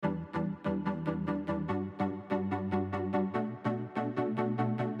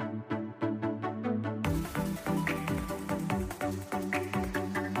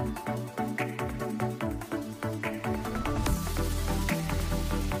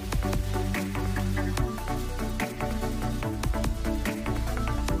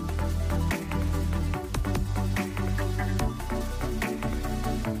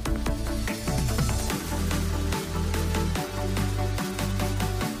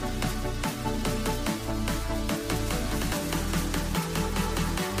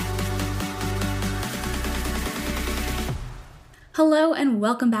Hello and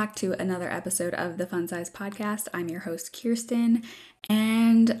welcome back to another episode of the Fun Size Podcast. I'm your host, Kirsten,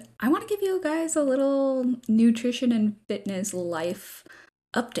 and I want to give you guys a little nutrition and fitness life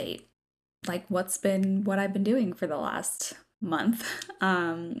update, like what I've been doing for the last month.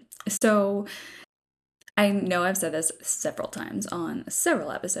 So I know I've said this several times on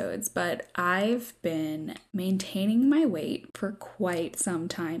several episodes, but I've been maintaining my weight for quite some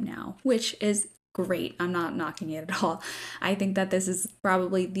time now, which is great. I'm not knocking it at all. I think that this is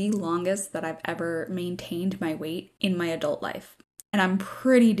probably the longest that I've ever maintained my weight in my adult life. And I'm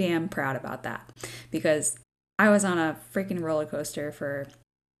pretty damn proud about that because I was on a freaking roller coaster for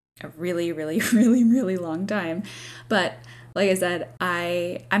a really, really, really, really long time. But like I said,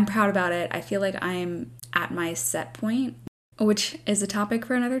 I'm proud about it. I feel like I'm at my set point, which is a topic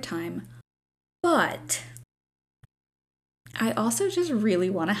for another time. But I also just really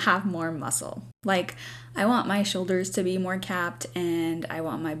want to have more muscle. Like, I want my shoulders to be more capped and I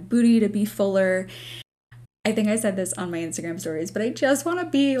want my booty to be fuller. I think I said this on my Instagram stories, but I just want to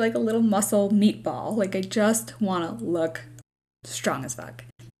be like a little muscle meatball. Like, I just want to look strong as fuck.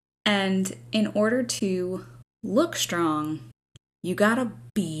 And in order to look strong, you gotta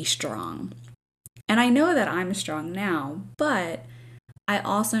be strong. And I know that I'm strong now, but I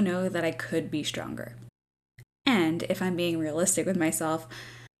also know that I could be stronger. And if I'm being realistic with myself,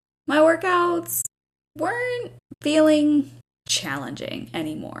 my workouts weren't feeling challenging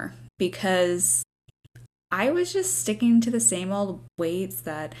anymore because I was just sticking to the same old weights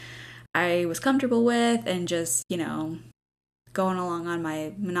that I was comfortable with and just, going along on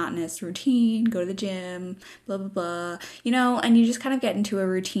my monotonous routine, go to the gym, blah, blah, blah, and you just kind of get into a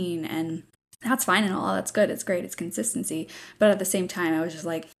routine and that's fine and all, that's good, it's great, it's consistency. But at the same time, I was just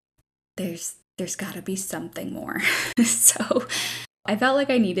like, there's gotta be something more. So I felt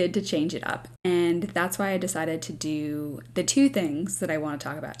like I needed to change it up. And that's why I decided to do the two things that I want to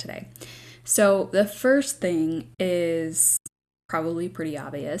talk about today. So the first thing is probably pretty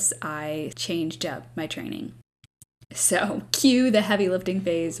obvious. I changed up my training. So cue the heavy lifting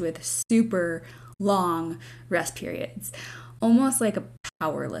phase with super long rest periods, almost like a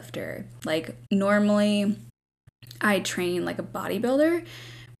power lifter. Like normally I train like a bodybuilder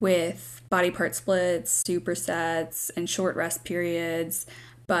with body part splits, supersets, and short rest periods,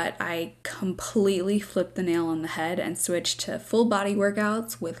 but I completely flipped the nail on the head and switched to full body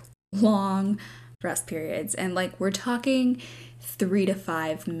workouts with long rest periods. And like we're talking 3 to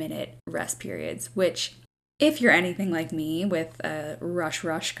 5 minute rest periods, which if you're anything like me with a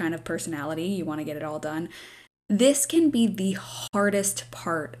rush kind of personality, you want to get it all done, this can be the hardest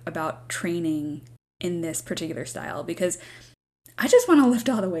part about training in this particular style because I just want to lift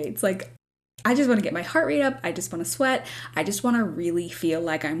all the weights. Like, I just want to get my heart rate up. I just want to sweat. I just want to really feel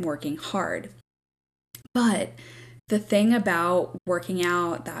like I'm working hard. But the thing about working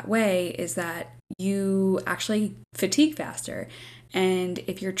out that way is that you actually fatigue faster. And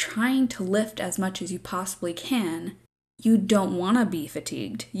if you're trying to lift as much as you possibly can, you don't want to be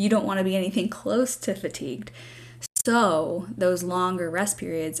fatigued. You don't want to be anything close to fatigued. So those longer rest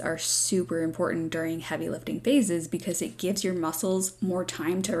periods are super important during heavy lifting phases because it gives your muscles more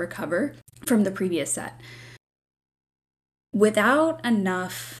time to recover from the previous set. Without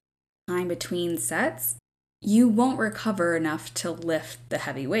enough time between sets, you won't recover enough to lift the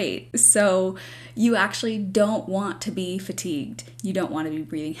heavy weight. So you actually don't want to be fatigued. You don't want to be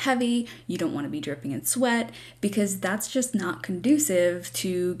breathing heavy. You don't want to be dripping in sweat because that's just not conducive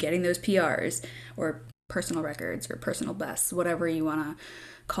to getting those PRs or personal records or personal bests, whatever you want to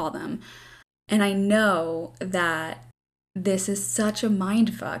call them. And I know that this is such a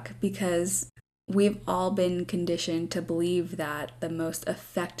mindfuck because we've all been conditioned to believe that the most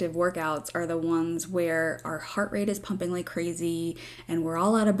effective workouts are the ones where our heart rate is pumping like crazy and we're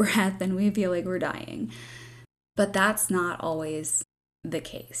all out of breath and we feel like we're dying. But that's not always the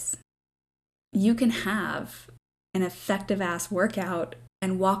case. You can have an effective ass workout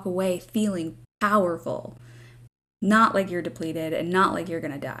and walk away feeling powerful, not like you're depleted and not like you're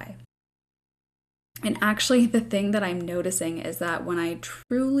gonna die. And actually, the thing that I'm noticing is that when I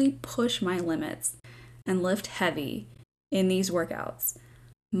truly push my limits and lift heavy in these workouts,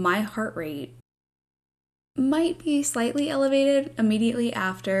 my heart rate might be slightly elevated immediately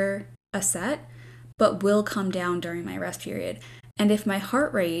after a set, but will come down during my rest period. And if my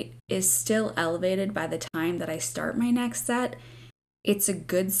heart rate is still elevated by the time that I start my next set, it's a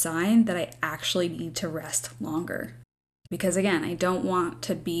good sign that I actually need to rest longer. Because again, I don't want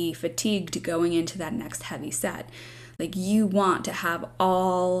to be fatigued going into that next heavy set. Like you want to have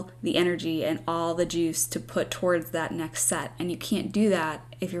all the energy and all the juice to put towards that next set. And you can't do that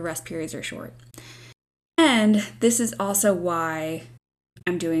if your rest periods are short. And this is also why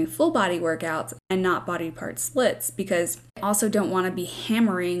I'm doing full body workouts and not body part splits, because I also don't want to be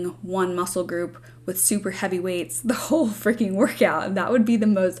hammering one muscle group with super heavy weights the whole freaking workout. That would be the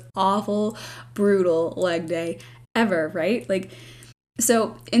most awful, brutal leg day ever, right?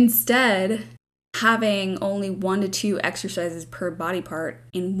 So instead, having only 1 to 2 exercises per body part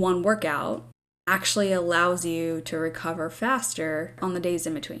in one workout actually allows you to recover faster on the days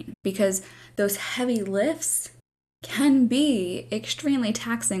in between, because those heavy lifts can be extremely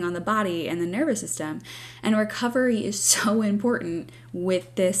taxing on the body and the nervous system, and recovery is so important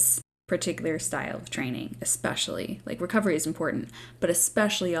with this particular style of training. Especially, recovery is important, but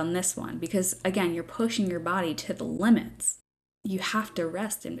especially on this one, because again, you're pushing your body to the limits. You have to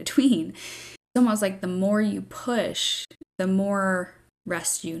rest in between. It's almost like the more you push, the more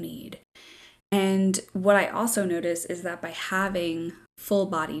rest you need. And what I also notice is that by having full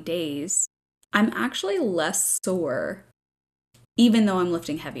body days, I'm actually less sore, even though I'm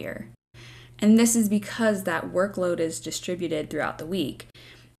lifting heavier. And this is because that workload is distributed throughout the week.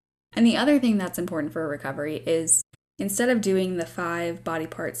 And the other thing that's important for recovery is, instead of doing the 5 body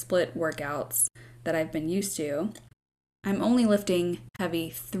part split workouts that I've been used to, I'm only lifting heavy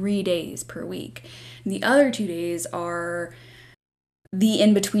 3 days per week. And the other 2 days are the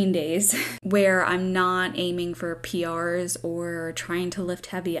in-between days where I'm not aiming for PRs or trying to lift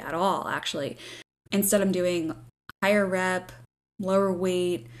heavy at all, actually. Instead, I'm doing higher rep, lower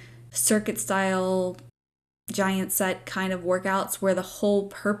weight, circuit style, giant set kind of workouts where the whole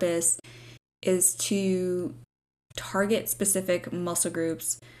purpose is to target specific muscle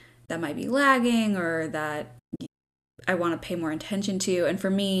groups that might be lagging or that I want to pay more attention to. And for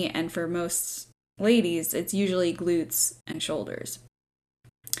me and for most ladies, it's usually glutes and shoulders.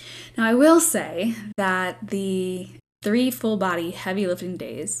 Now, I will say that the 3 full body heavy lifting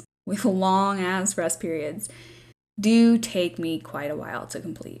days with long ass rest periods do take me quite a while to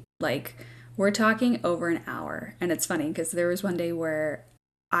complete. We're talking over an hour. And it's funny because there was one day where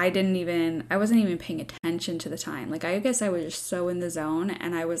I wasn't even paying attention to the time. I guess I was just so in the zone,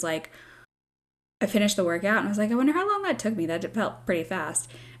 and I finished the workout and I was like, I wonder how long that took me. That felt pretty fast.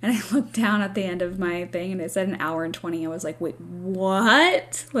 And I looked down at the end of my thing and it said 1 hour and 20. I was like, wait,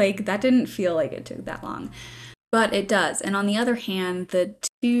 what? That didn't feel like it took that long. But it does. And on the other hand, the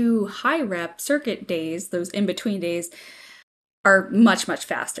 2 high rep circuit days, those in between days, are much, much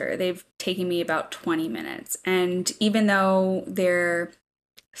faster. They've taken me about 20 minutes. And even though they're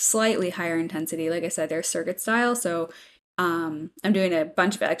slightly higher intensity, like I said, they're circuit style. So I'm doing a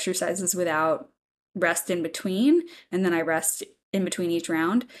bunch of exercises without rest in between, and then I rest in between each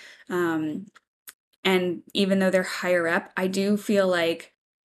round. And even though they're higher up, I do feel like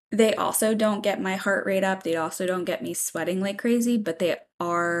they also don't get my heart rate up. They also don't get me sweating like crazy, but they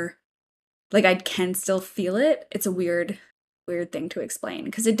are, I can still feel it. It's a weird thing to explain,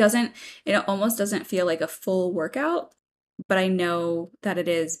 because it almost doesn't feel like a full workout, but I know that it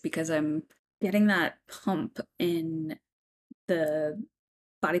is because I'm getting that pump in the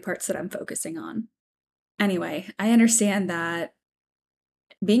body parts that I'm focusing on. Anyway, I understand that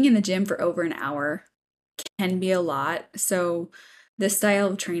being in the gym for over an hour can be a lot. So this style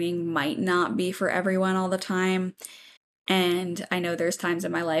of training might not be for everyone all the time. And I know there's times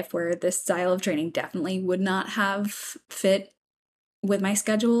in my life where this style of training definitely would not have fit with my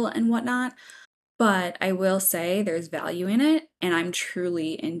schedule and whatnot. But I will say there's value in it, and I'm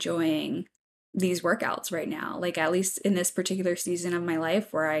truly enjoying these workouts right now. At least in this particular season of my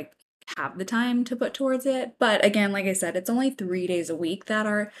life where I have the time to put towards it. But again, like I said, it's only 3 days a week that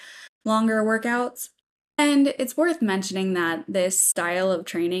are longer workouts. And it's worth mentioning that this style of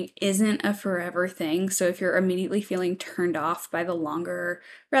training isn't a forever thing. So if you're immediately feeling turned off by the longer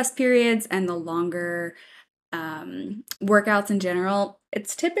rest periods and the longer workouts in general,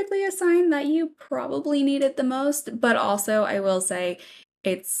 it's typically a sign that you probably need it the most. But also, I will say,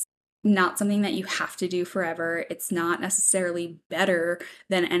 it's not something that you have to do forever. It's not necessarily better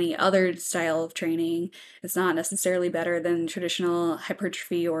than any other style of training. It's not necessarily better than traditional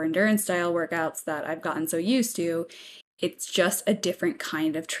hypertrophy or endurance style workouts that I've gotten so used to. It's just a different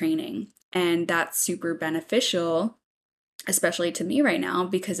kind of training. And that's super beneficial, especially to me right now,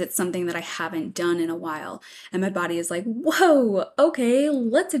 because it's something that I haven't done in a while. And my body is like, whoa, okay,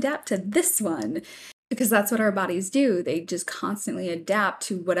 let's adapt to this one. Because that's what our bodies do. They just constantly adapt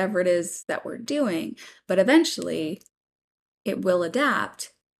to whatever it is that we're doing. But eventually, it will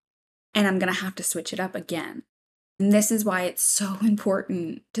adapt, and I'm going to have to switch it up again. And this is why it's so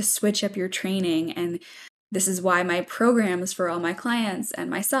important to switch up your training. And this is why my programs for all my clients and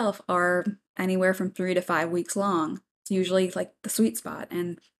myself are anywhere from 3 to 5 weeks long. usually like the sweet spot.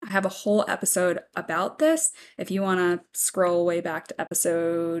 And I have a whole episode about this. If you want to scroll way back to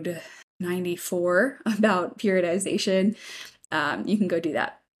episode 94 about periodization, you can go do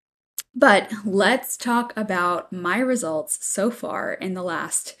that. But let's talk about my results so far in the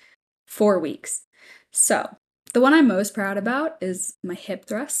last 4 weeks. So, the one I'm most proud about is my hip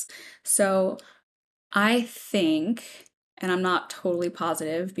thrusts. So, I think, and I'm not totally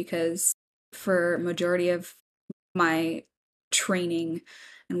positive because for majority of my training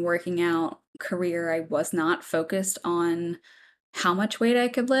and working out career, I was not focused on how much weight I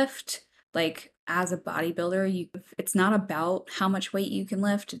could lift. Like as a bodybuilder, it's not about how much weight you can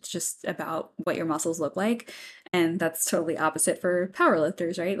lift, it's just about what your muscles look like. And that's totally opposite for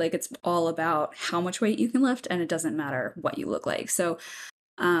powerlifters, right? Like it's all about how much weight you can lift and it doesn't matter what you look like. So,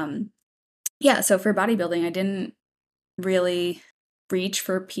 yeah, so for bodybuilding, I didn't really reach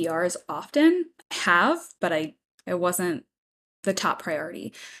for PRs often. I have, but it wasn't the top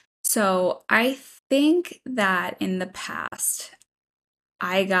priority. So I think that in the past,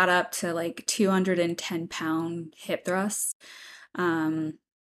 I got up to like 210-pound hip thrusts. I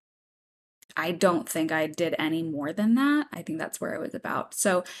don't think I did any more than that. I think that's where I was about.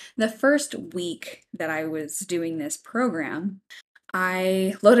 So the first week that I was doing this program,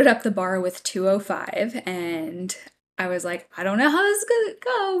 I loaded up the bar with 205 and I was like, I don't know how this is gonna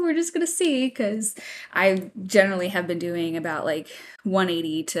go. We're just gonna see because I generally have been doing about like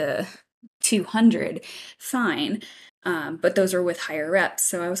 180 to 200 fine. But those are with higher reps.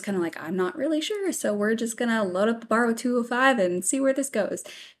 So I was kind of like, I'm not really sure. So we're just gonna load up the bar with 205 and see where this goes.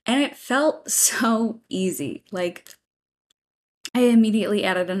 And it felt so easy. Like I immediately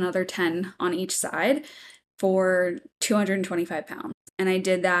added another 10 on each side for 225 pounds. And I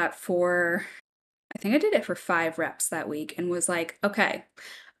did that for, I think I did it for 5 reps that week and was like, okay,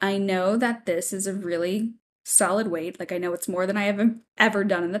 I know that this is a really solid weight. Like I know it's more than I have ever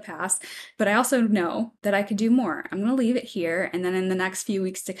done in the past, but I also know that I could do more. I'm going to leave it here. And then in the next few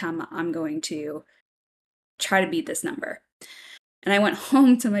weeks to come, I'm going to try to beat this number. And I went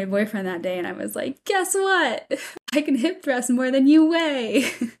home to my boyfriend that day and I was like, guess what? I can hip thrust more than you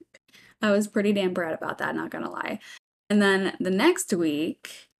weigh. I was pretty damn proud about that, not gonna lie. And then the next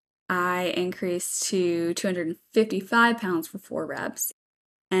week, I increased to 255 pounds for 4 reps.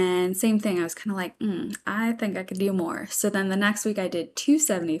 And same thing, I was kind of like, I think I could do more. So then the next week, I did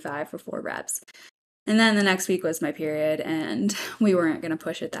 275 for 4 reps. And then the next week was my period, and we weren't going to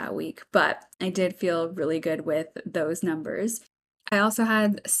push it that week. But I did feel really good with those numbers. I also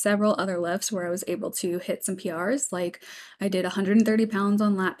had several other lifts where I was able to hit some PRs, like I did 130 pounds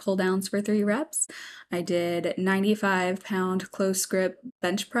on lat pull downs for 3 reps. I did 95-pound close grip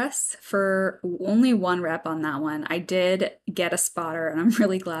bench press for only 1 rep on that one. I did get a spotter, and I'm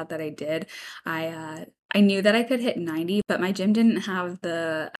really glad that I did. I knew that I could hit 90, but my gym didn't have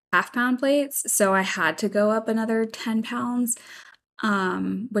the half-pound plates, so I had to go up another 10 pounds,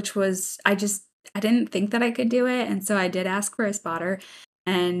 which was, I didn't think that I could do it, and so I did ask for a spotter,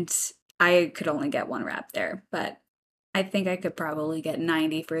 and I could only get 1 rep there, but I think I could probably get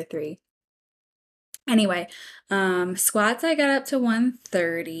 90 for 3. Anyway, squats I got up to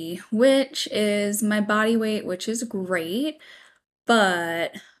 130, which is my body weight, which is great,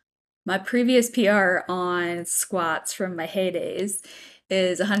 but my previous PR on squats from my heydays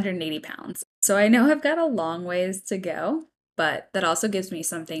is 180 pounds. So I know I've got a long ways to go, but that also gives me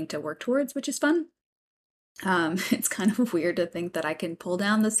something to work towards, which is fun. It's kind of weird to think that I can pull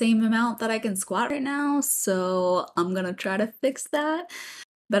down the same amount that I can squat right now, so I'm gonna try to fix that.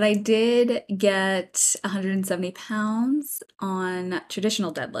 But I did get 170 pounds on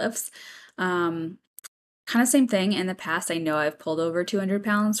traditional deadlifts. Kind of same thing. In the past, I know I've pulled over 200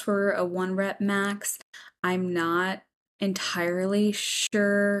 pounds for a 1 rep max. I'm not entirely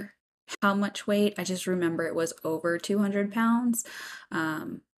sure how much weight. I just remember it was over 200 pounds.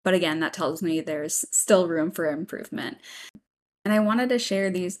 But again, that tells me there's still room for improvement. And I wanted to share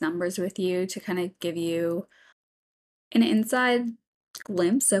these numbers with you to kind of give you an inside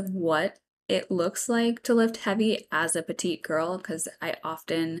glimpse of what it looks like to lift heavy as a petite girl, because I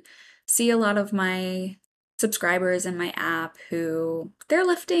often see a lot of my subscribers in my app who they're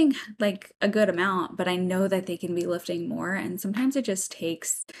lifting like a good amount, but I know that they can be lifting more. And sometimes it just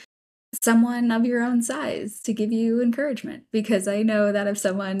takes someone of your own size to give you encouragement, because I know that if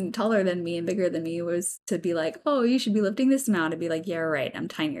someone taller than me and bigger than me was to be like, oh, you should be lifting this amount, I'd be like, yeah, right, I'm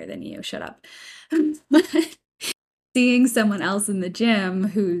tinier than you, shut up. But seeing someone else in the gym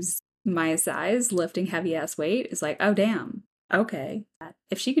who's my size lifting heavy ass weight is like, oh, damn. Okay.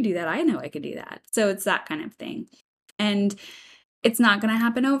 If she could do that, I know I could do that. So it's that kind of thing. And it's not going to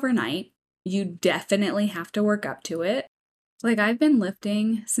happen overnight. you definitely have to work up to it. Like, I've been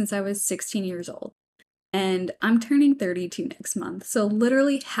lifting since I was 16 years old, and I'm turning 32 next month. So,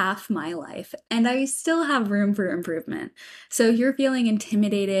 literally half my life, and I still have room for improvement. So, if you're feeling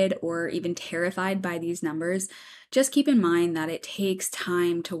intimidated or even terrified by these numbers, just keep in mind that it takes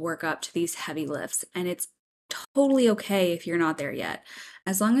time to work up to these heavy lifts, and it's totally okay if you're not there yet.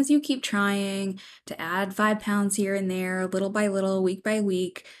 As long as you keep trying to add 5 pounds here and there, little by little, week by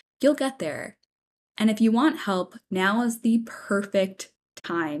week, you'll get there. And if you want help, now is the perfect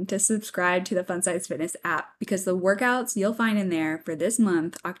time to subscribe to the Fun Size Fitness app because the workouts you'll find in there for this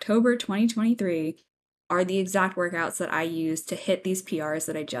month, October 2023, are the exact workouts that I use to hit these PRs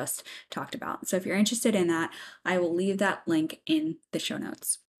that I just talked about. So if you're interested in that, I will leave that link in the show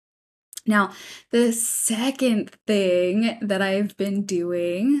notes. Now, the second thing that I've been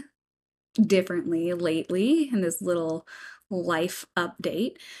doing differently lately in this little life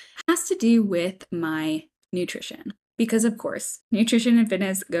update has to do with my nutrition. Because, of course, nutrition and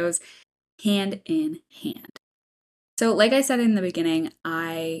fitness goes hand in hand. So, like I said in the beginning,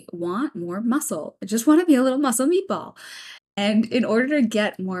 I want more muscle. I just want to be a little muscle meatball. And in order to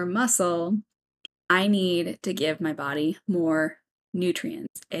get more muscle, I need to give my body more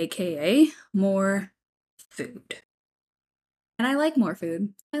nutrients, aka more food. And I like more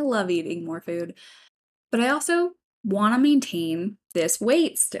food. I love eating more food. But I also want to maintain this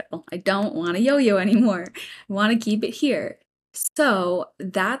weight still. I don't want to yo yo anymore. I want to keep it here. So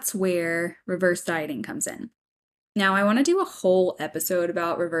that's where reverse dieting comes in. Now, I want to do a whole episode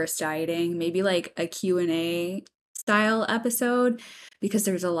about reverse dieting, maybe like a Q&A style episode because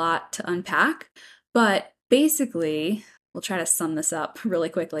there's a lot to unpack. But basically, we'll try to sum this up really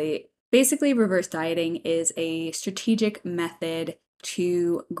quickly. Basically, reverse dieting is a strategic method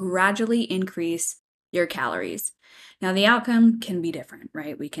to gradually increase your calories. Now, the outcome can be different,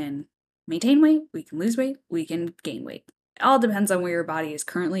 right? We can maintain weight, we can lose weight, we can gain weight. It all depends on where your body is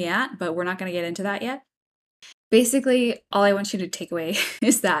currently at, but we're not going to get into that yet. Basically, all I want you to take away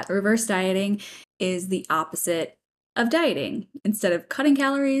is that reverse dieting is the opposite of dieting. Instead of cutting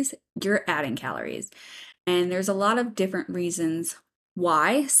calories, you're adding calories. And there's a lot of different reasons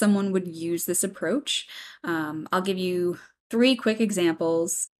why someone would use this approach. I'll give you 3 quick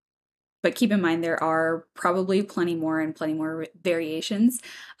examples, but keep in mind there are probably plenty more variations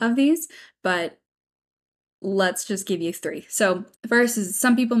of these, but let's just give you 3. So, first is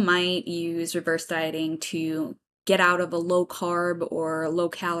some people might use reverse dieting to get out of a low carb or low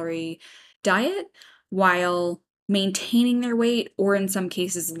calorie diet while maintaining their weight or in some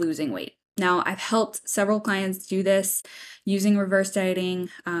cases losing weight. Now, I've helped several clients do this using reverse dieting.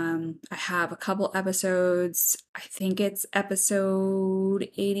 I have a couple episodes. I think it's episode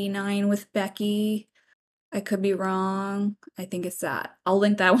 89 with Becky. I could be wrong. I think it's that. I'll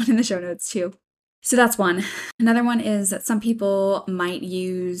link that one in the show notes too. So that's one. Another one is that some people might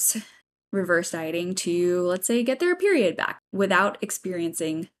use reverse dieting to, let's say, get their period back without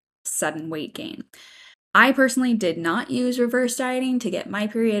experiencing sudden weight gain. I personally did not use reverse dieting to get my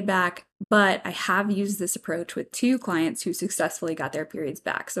period back, but I have used this approach with 2 clients who successfully got their periods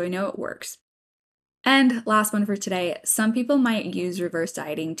back, so I know it works. And last one for today, some people might use reverse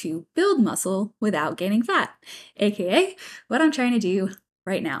dieting to build muscle without gaining fat, aka what I'm trying to do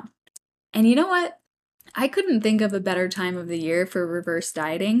right now. And you know what? I couldn't think of a better time of the year for reverse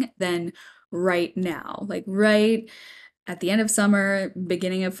dieting than right now, like right at the end of summer,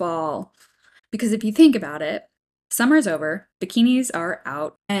 beginning of fall. Because if you think about it, summer's over, bikinis are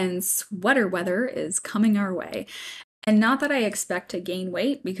out, and sweater weather is coming our way. And not that I expect to gain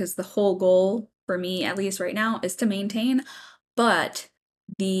weight, because the whole goal for me, at least right now, is to maintain, but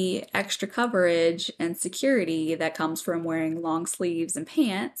the extra coverage and security that comes from wearing long sleeves and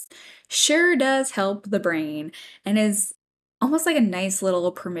pants sure does help the brain and is almost like a nice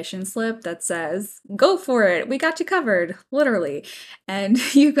little permission slip that says, go for it, we got you covered, literally. And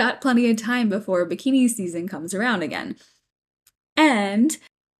you've got plenty of time before bikini season comes around again. And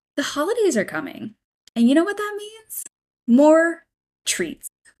the holidays are coming. And you know what that means? More treats,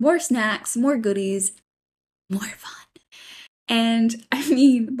 more snacks, more goodies, more fun. And I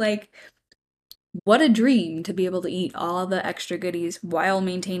mean, like, what a dream to be able to eat all the extra goodies while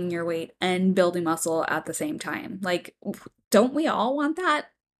maintaining your weight and building muscle at the same time. Like, don't we all want that?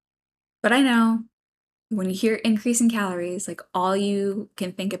 But I know when you hear increase in calories, like all you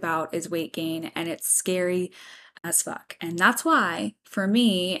can think about is weight gain, and it's scary as fuck. And that's why, for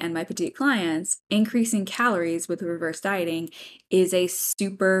me and my petite clients, increasing calories with reverse dieting is a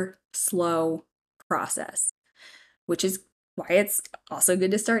super slow process, which is why it's also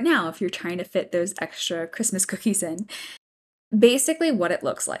good to start now if you're trying to fit those extra Christmas cookies in. Basically, what it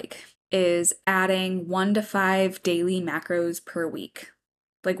looks like is adding 1 to 5 daily macros per week.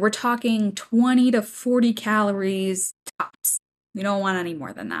 Like we're talking 20 to 40 calories tops. We don't want any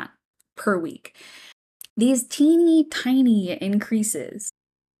more than that per week. These teeny tiny increases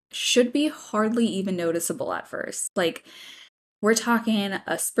should be hardly even noticeable at first. Like we're talking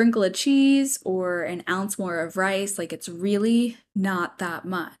a sprinkle of cheese or an ounce more of rice. Like it's really not that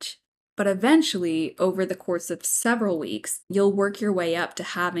much. But eventually, over the course of several weeks, you'll work your way up to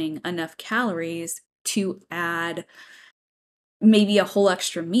having enough calories to add maybe a whole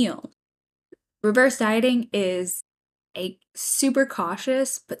extra meal. Reverse dieting is a super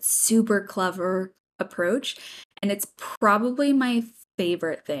cautious but super clever approach, and it's probably my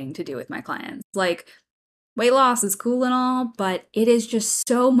favorite thing to do with my clients. Like, weight loss is cool and all, but it is just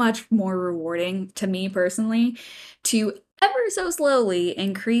so much more rewarding to me personally to ever so slowly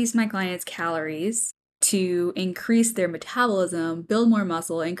increase my clients' calories, to increase their metabolism, build more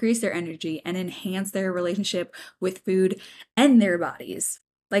muscle, increase their energy, and enhance their relationship with food and their bodies.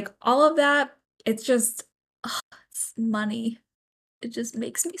 Like all of that, it's just, ugh, it's money. It just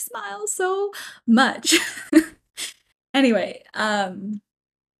makes me smile so much. Anyway,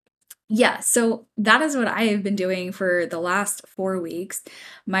 yeah, so that is what I have been doing for the last 4 weeks.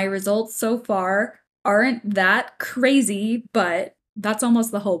 My results so far aren't that crazy, but that's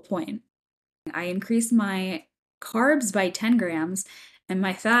almost the whole point. I increased my carbs by 10 grams and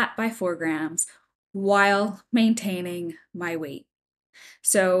my fat by 4 grams while maintaining my weight.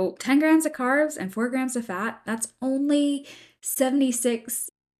 So 10 grams of carbs and 4 grams of fat, that's only 76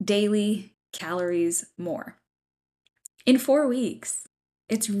 daily calories more in 4 weeks.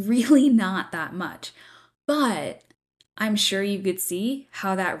 It's really not that much, but I'm sure you could see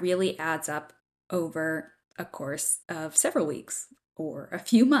how that really adds up over a course of several weeks or a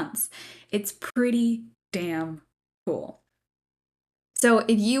few months. It's pretty damn cool. So,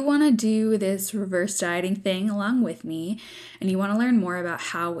 if you want to do this reverse dieting thing along with me and you want to learn more about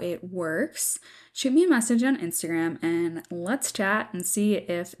how it works, shoot me a message on Instagram and let's chat and see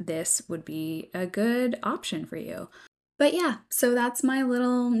if this would be a good option for you. But yeah, so that's my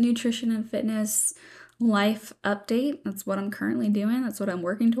little nutrition and fitness life update. That's what I'm currently doing, that's what I'm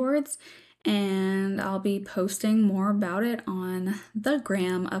working towards. And I'll be posting more about it on the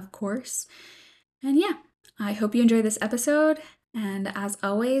gram, of course. And yeah, I hope you enjoyed this episode. And as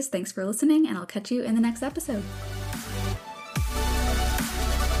always, thanks for listening, and I'll catch you in the next episode.